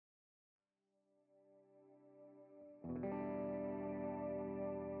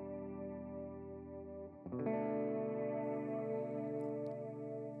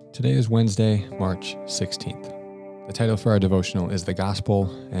Today is Wednesday, March 16th. The title for our devotional is The Gospel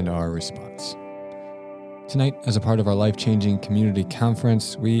and Our Response. Tonight, as a part of our life-changing community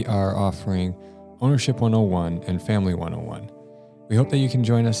conference, we are offering Ownership 101 and Family 101. We hope that you can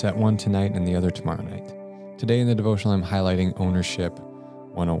join us at one tonight and the other tomorrow night. Today in the devotional, I'm highlighting Ownership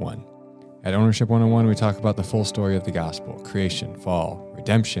 101. At Ownership 101, we talk about the full story of the gospel, creation, fall,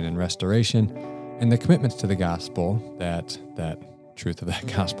 redemption, and restoration, and the commitments to the gospel that truth of that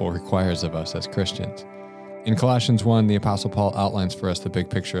gospel requires of us as Christians. In Colossians 1, the Apostle Paul outlines for us the big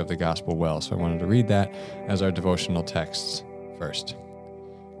picture of the gospel well, so I wanted to read that as our devotional texts first.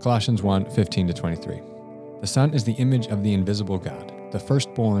 Colossians 1, 15-23. The Son is the image of the invisible God, the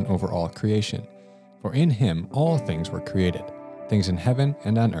firstborn over all creation. For in him all things were created, things in heaven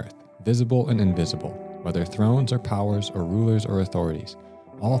and on earth, visible and invisible, whether thrones or powers or rulers or authorities.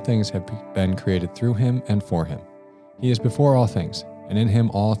 All things have been created through him and for him. He is before all things, and in him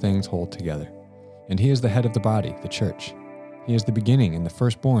all things hold together. And he is the head of the body, the church. He is the beginning and the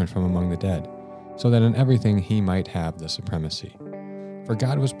firstborn from among the dead, so that in everything he might have the supremacy. For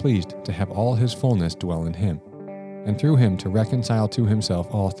God was pleased to have all his fullness dwell in him, and through him to reconcile to himself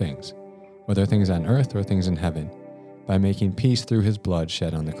all things, whether things on earth or things in heaven, by making peace through his blood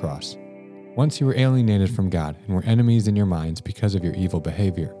shed on the cross. Once you were alienated from God and were enemies in your minds because of your evil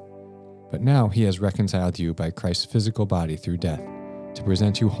behavior. But now he has reconciled you by Christ's physical body through death, to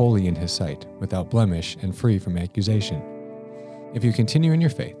present you holy in his sight, without blemish and free from accusation. If you continue in your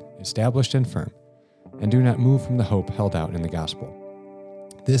faith, established and firm, and do not move from the hope held out in the gospel.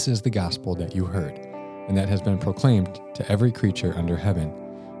 This is the gospel that you heard, and that has been proclaimed to every creature under heaven,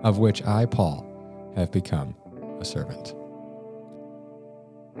 of which I, Paul, have become a servant.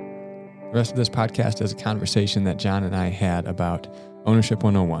 The rest of this podcast is a conversation that John and I had about Ownership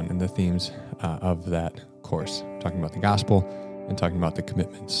 101 and the themes of that course, talking about the gospel and talking about the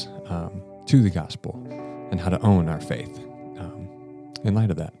commitments to the gospel and how to own our faith in light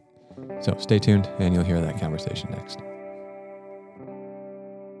of that. So stay tuned and you'll hear that conversation next.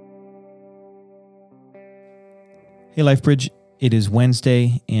 Hey, LifeBridge, it is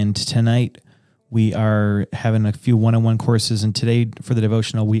Wednesday, and tonight we are having a few one-on-one courses, and today for the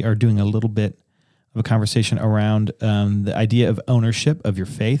devotional, we are doing a little bit of a conversation around the idea of ownership of your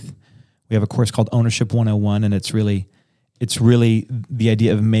faith. We have a course called Ownership 101, and it's really the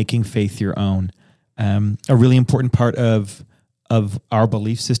idea of making faith your own. A really important part of our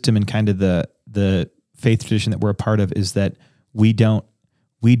belief system and kind of the faith tradition that we're a part of is that we don't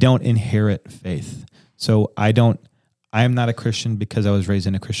inherit faith. So I am not a Christian because I was raised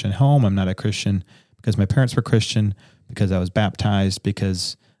in a Christian home. I'm not a Christian because my parents were Christian, because I was baptized,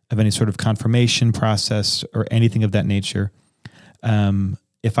 because of any sort of confirmation process or anything of that nature.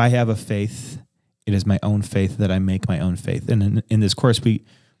 If I have a faith, it is my own faith that I make my own faith. And in this course, we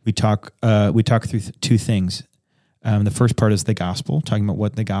talk through two things. The first part is the gospel, talking about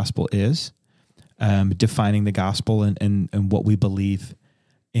what the gospel is, defining the gospel and what we believe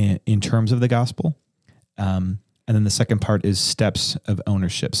in terms of the gospel. And then the second part is steps of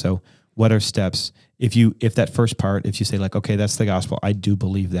ownership. So what are steps? If that first part, if you say like, okay, that's the gospel, I do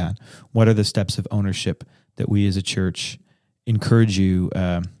believe that. What are the steps of ownership that we as a church encourage you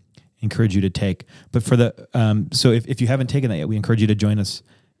to take? But for so if you haven't taken that yet, we encourage you to join us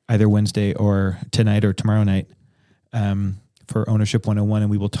either Wednesday or tonight or tomorrow night for Ownership 101,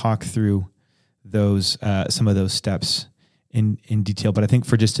 and we will talk through those some of those steps in detail. But I think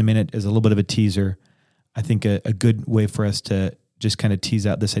for just a minute, as a little bit of a teaser, I think a good way for us to just kind of tease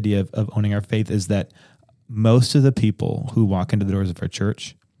out this idea of owning our faith is that most of the people who walk into the doors of our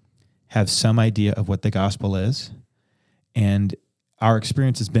church have some idea of what the gospel is. And our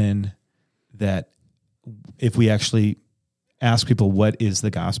experience has been that if we actually ask people what is the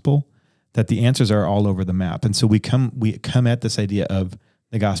gospel, that the answers are all over the map. And so we come at this idea of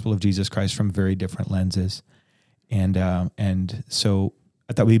the gospel of Jesus Christ from very different lenses. And so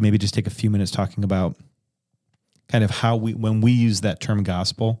I thought we'd maybe just take a few minutes talking about kind of how when we use that term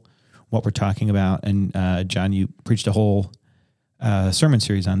gospel, what we're talking about. And John, you preached a whole sermon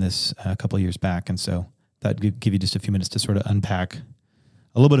series on this a couple of years back. And so that'd give you just a few minutes to sort of unpack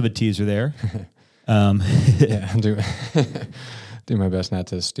a little bit of a teaser there. Yeah, do my best not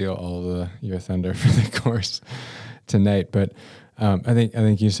to steal all your thunder for the course tonight. But I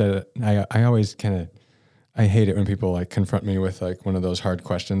think you said it. I always I hate it when people like confront me with like one of those hard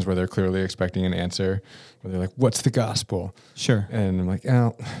questions where they're clearly expecting an answer, where they're like, "What's the gospel?" Sure. And I'm like,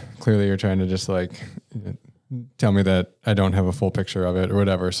 "Oh, clearly you're trying to just like tell me that I don't have a full picture of it or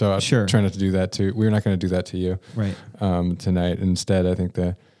whatever." So I'm trying not to do that too. We're not going to do that to you, right? Tonight. Instead, I think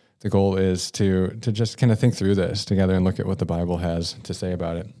the goal is to just kind of think through this together and look at what the Bible has to say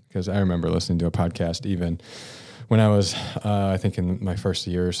about it. because I remember listening to a podcast even when I was, I think in my first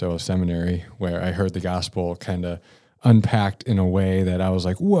year or so of seminary, where I heard the gospel kind of unpacked in a way that I was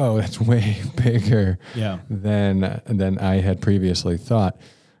like, whoa, that's way bigger than I had previously thought.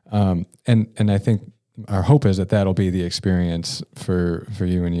 And I think our hope is that that'll be the experience for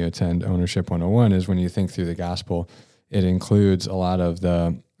you when you attend Ownership 101, is when you think through the gospel, it includes a lot of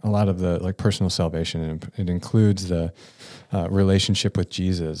the like personal salvation, and it includes the relationship with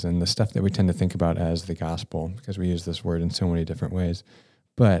Jesus and the stuff that we tend to think about as the gospel, because we use this word in so many different ways.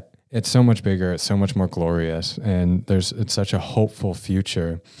 But it's so much bigger, it's so much more glorious, and it's such a hopeful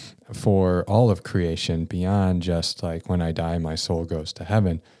future for all of creation beyond just like when I die, my soul goes to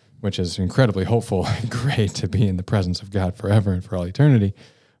heaven, which is incredibly hopeful and great to be in the presence of God forever and for all eternity.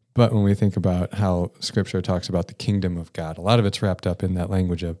 But when we think about how Scripture talks about the kingdom of God, a lot of it's wrapped up in that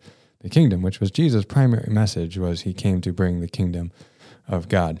language of the kingdom, which was Jesus' primary message, was he came to bring the kingdom of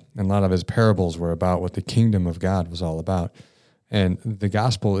God. And a lot of his parables were about what the kingdom of God was all about. And the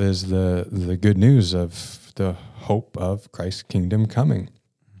gospel is the good news of the hope of Christ's kingdom coming.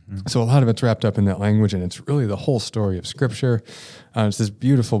 Mm-hmm. So a lot of it's wrapped up in that language, and it's really the whole story of Scripture. It's this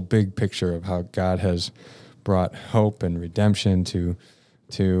beautiful big picture of how God has brought hope and redemption to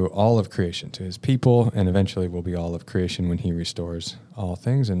all of creation, to his people, and eventually will be all of creation when he restores all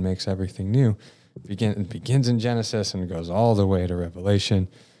things and makes everything new. It begins in Genesis and goes all the way to Revelation.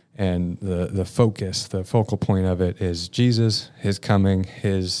 And the focal point of it is Jesus, his coming,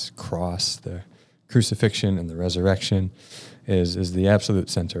 his cross, the crucifixion and the resurrection is the absolute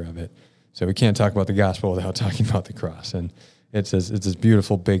center of it. So we can't talk about the gospel without talking about the cross. And it's this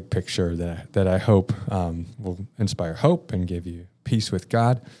beautiful big picture that I hope will inspire hope and give you peace with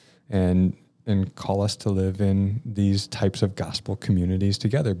God, and call us to live in these types of gospel communities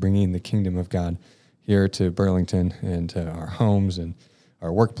together, bringing the kingdom of God here to Burlington and to our homes and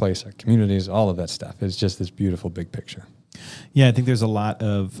our workplace, our communities, all of that stuff. It's just this beautiful big picture. Yeah, I think there's a lot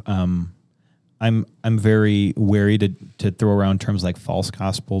of, I'm very wary to throw around terms like false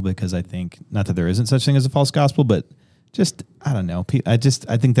gospel, because I think, not that there isn't such thing as a false gospel, but just, I don't know. I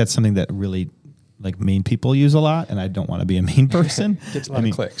think that's something that really like mean people use a lot, and I don't want to be a mean person. Gets a lot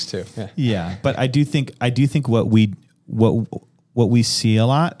of clicks too. Yeah. But I do think what we see a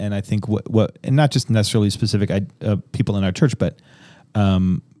lot, and I think what and not just necessarily specific people in our church, but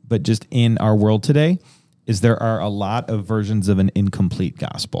just in our world today, is there are a lot of versions of an incomplete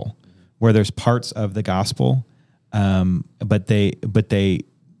gospel, where there's parts of the gospel, but they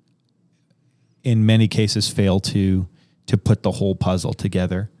in many cases fail to put the whole puzzle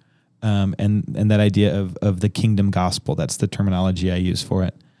together. And that idea of the kingdom gospel, that's the terminology I use for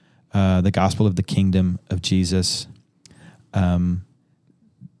it. The gospel of the kingdom of Jesus.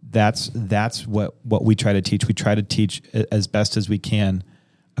 That's what we try to teach. We try to teach as best as we can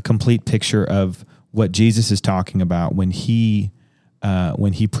a complete picture of what Jesus is talking about when he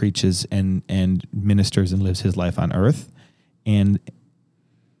preaches and ministers and lives his life on earth, and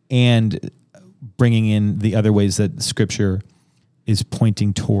bringing in the other ways that Scripture is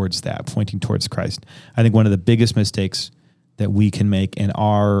pointing towards Christ. I think one of the biggest mistakes that we can make in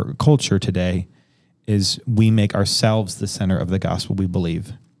our culture today is we make ourselves the center of the gospel we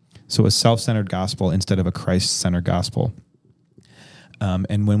believe. So a self-centered gospel instead of a Christ-centered gospel.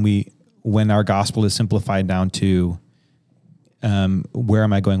 And when our gospel is simplified down to where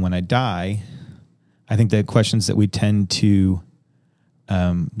am I going when I die, I think the questions we tend to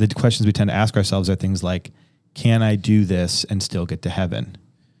ask ourselves are things like, can I do this and still get to heaven?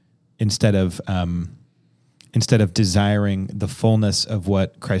 Instead of desiring the fullness of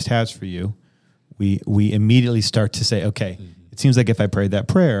what Christ has for you, we immediately start to say, okay, it seems like if I prayed that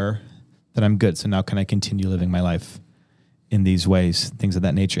prayer, that I'm good. So now can I continue living my life in these ways, things of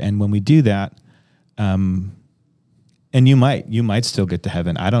that nature? And when we do that, and you might still get to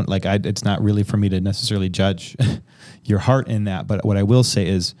heaven. It's not really for me to necessarily judge your heart in that. But what I will say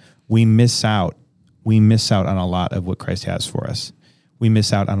is we miss out on a lot of what Christ has for us. We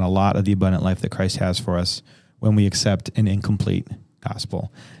miss out on a lot of the abundant life that Christ has for us when we accept an incomplete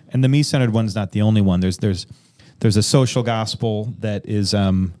gospel. And the me-centered one's not the only one. There's a social gospel that is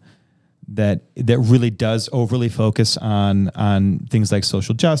that really does overly focus on things like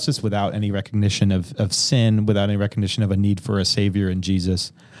social justice without any recognition of sin, without any recognition of a need for a savior in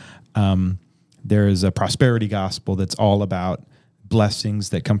Jesus. There is a prosperity gospel that's all about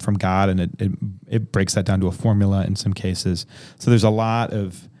blessings that come from God, and it breaks that down to a formula in some cases. So there's a lot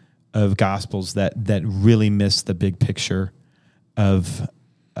of gospels that really miss the big picture of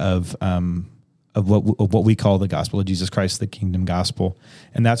what we call the gospel of Jesus Christ, the kingdom gospel.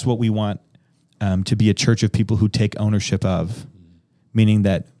 And that's what we want to be a church of people who take ownership of, meaning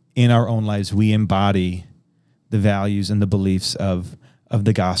that in our own lives, we embody the values and the beliefs of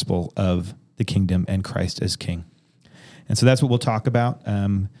the gospel of the kingdom and Christ as King. And so that's what we'll talk about.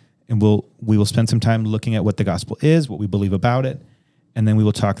 And we will spend some time looking at what the gospel is, what we believe about it, and then we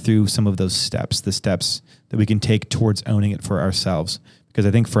will talk through some of those steps, the steps that we can take towards owning it for ourselves. Because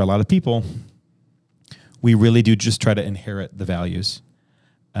I think for a lot of people, we really do just try to inherit the values.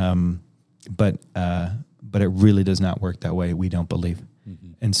 But it really does not work that way. We don't believe.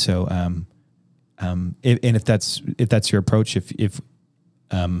 Mm-hmm. And so, if that's your approach, if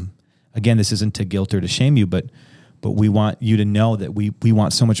again, this isn't to guilt or to shame you, but we want you to know that we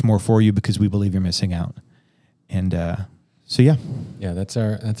want so much more for you because we believe you're missing out. And so, yeah, that's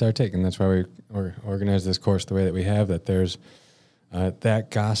our take, and that's why we organize this course the way that we have. That there's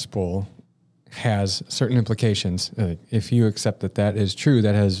that gospel has certain implications. If you accept that is true,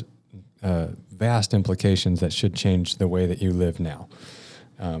 that has vast implications that should change the way that you live now.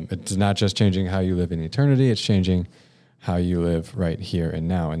 It's not just changing how you live in eternity, it's changing how you live right here and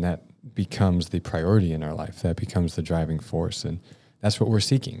now. And that becomes the priority in our life. That becomes the driving force. And that's what we're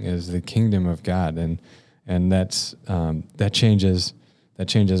seeking, is the kingdom of God. And that changes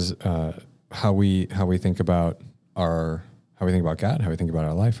how we think about God, how we think about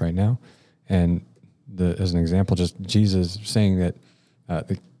our life right now. And as an example, just Jesus saying that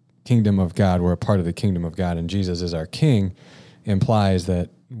the kingdom of God, we're a part of the kingdom of God, and Jesus is our King, implies that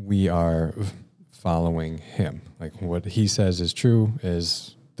we are following him. Like what he says is true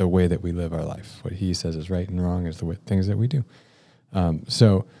is the way that we live our life. What he says is right and wrong is the things that we do.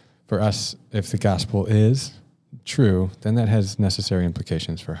 So for us, if the gospel is true, then that has necessary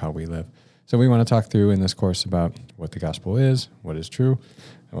implications for how we live. So we want to talk through in this course about what the gospel is, what is true,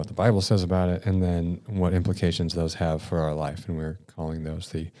 and what the Bible says about it, and then what implications those have for our life. And we're calling those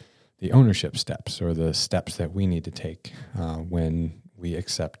the ownership steps, or the steps that we need to take when we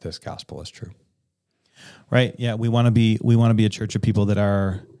accept this gospel as true. Right. Yeah. We want to be a church of people that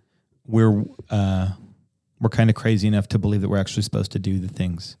we're kind of crazy enough to believe that we're actually supposed to do the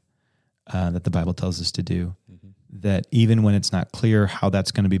things that the Bible tells us to do. Mm-hmm. That even when it's not clear how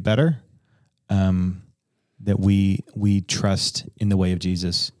that's going to be better, that we trust in the way of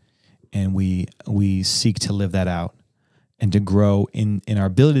Jesus, and we seek to live that out and to grow in our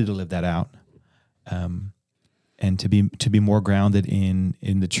ability to live that out, and to be more grounded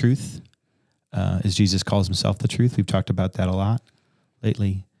in the truth, as Jesus calls himself the truth. We've talked about that a lot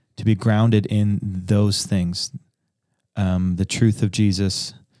lately. To be grounded in those things, the truth of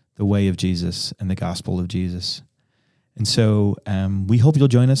Jesus, the way of Jesus, and the gospel of Jesus. And so we hope you'll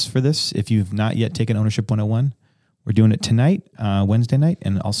join us for this. If you've not yet taken Ownership 101, we're doing it tonight, Wednesday night,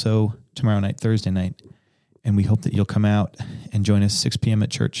 and also tomorrow night, Thursday night. And we hope that you'll come out and join us 6 p.m. at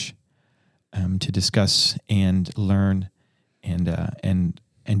church to discuss and learn and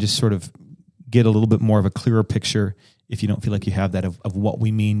just sort of get a little bit more of a clearer picture, if you don't feel like you have that, of what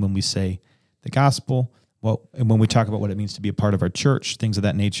we mean when we say the gospel, and when we talk about what it means to be a part of our church, things of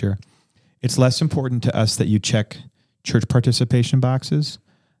that nature. It's less important to us that you check church participation boxes,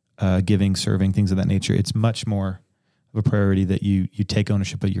 giving, serving, things of that nature. It's much more of a priority that you take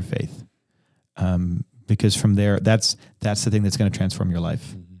ownership of your faith, because from there, that's the thing that's going to transform your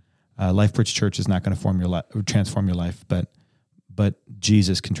life. Mm-hmm. LifeBridge Church is not going to transform your life, but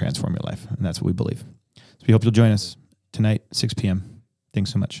Jesus can transform your life, and that's what we believe. So we hope you'll join us tonight, 6 p.m.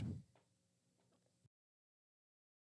 Thanks so much.